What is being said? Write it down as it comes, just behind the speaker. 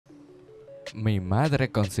Mi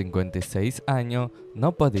madre con 56 años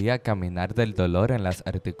no podía caminar del dolor en las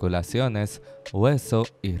articulaciones,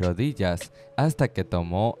 huesos y rodillas hasta que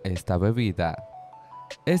tomó esta bebida.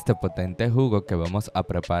 Este potente jugo que vamos a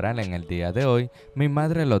preparar en el día de hoy, mi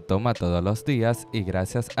madre lo toma todos los días y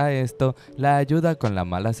gracias a esto la ayuda con la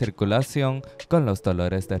mala circulación, con los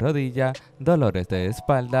dolores de rodilla, dolores de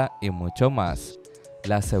espalda y mucho más.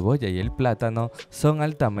 La cebolla y el plátano son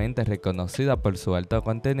altamente reconocidas por su alto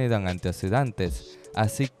contenido en antioxidantes,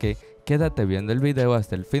 así que quédate viendo el video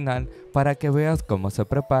hasta el final para que veas cómo se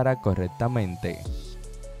prepara correctamente.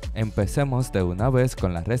 Empecemos de una vez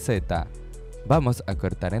con la receta. Vamos a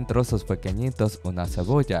cortar en trozos pequeñitos una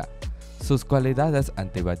cebolla. Sus cualidades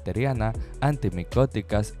antibacterianas,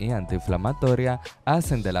 antimicóticas y antiinflamatorias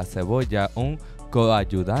hacen de la cebolla un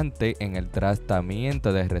coayudante en el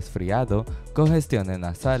tratamiento de resfriado, congestiones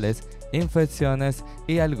nasales, infecciones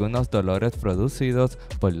y algunos dolores producidos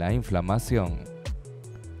por la inflamación.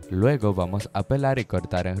 Luego vamos a pelar y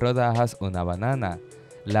cortar en rodajas una banana.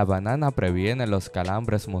 La banana previene los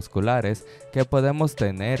calambres musculares que podemos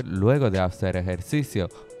tener luego de hacer ejercicio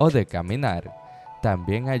o de caminar.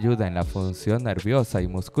 También ayuda en la función nerviosa y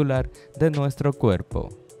muscular de nuestro cuerpo.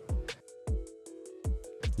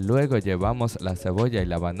 Luego llevamos la cebolla y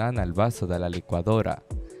la banana al vaso de la licuadora.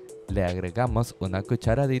 Le agregamos una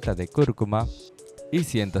cucharadita de cúrcuma y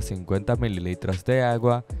 150 mililitros de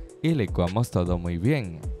agua y licuamos todo muy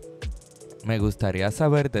bien. Me gustaría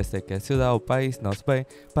saber desde qué ciudad o país nos ve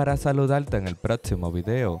para saludarte en el próximo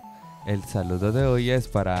video. El saludo de hoy es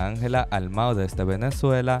para Ángela Almao desde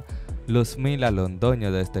Venezuela, Luzmila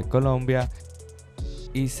Londoño desde Colombia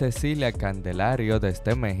y Cecilia Candelario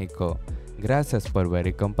desde México. Gracias por ver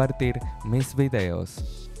y compartir mis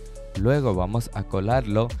videos. Luego vamos a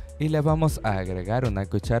colarlo y le vamos a agregar una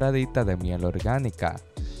cucharadita de miel orgánica.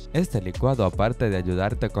 Este licuado, aparte de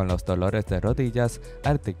ayudarte con los dolores de rodillas,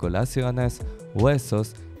 articulaciones,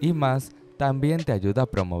 huesos y más, también te ayuda a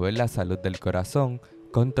promover la salud del corazón,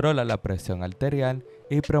 controla la presión arterial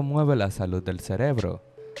y promueve la salud del cerebro.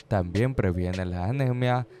 También previene la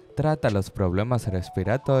anemia, trata los problemas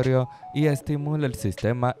respiratorios y estimula el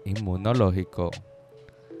sistema inmunológico.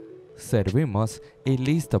 Servimos y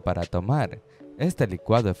listo para tomar. Este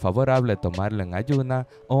licuado es favorable tomarlo en ayuna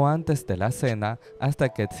o antes de la cena hasta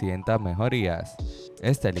que sienta mejorías.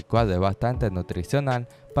 Este licuado es bastante nutricional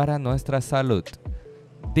para nuestra salud.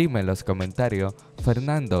 Dime en los comentarios,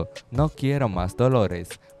 Fernando, no quiero más dolores,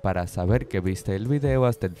 para saber que viste el video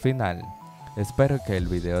hasta el final. Espero que el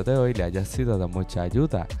video de hoy le haya sido de mucha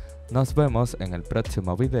ayuda. Nos vemos en el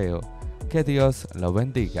próximo video. Que Dios lo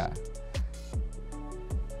bendiga.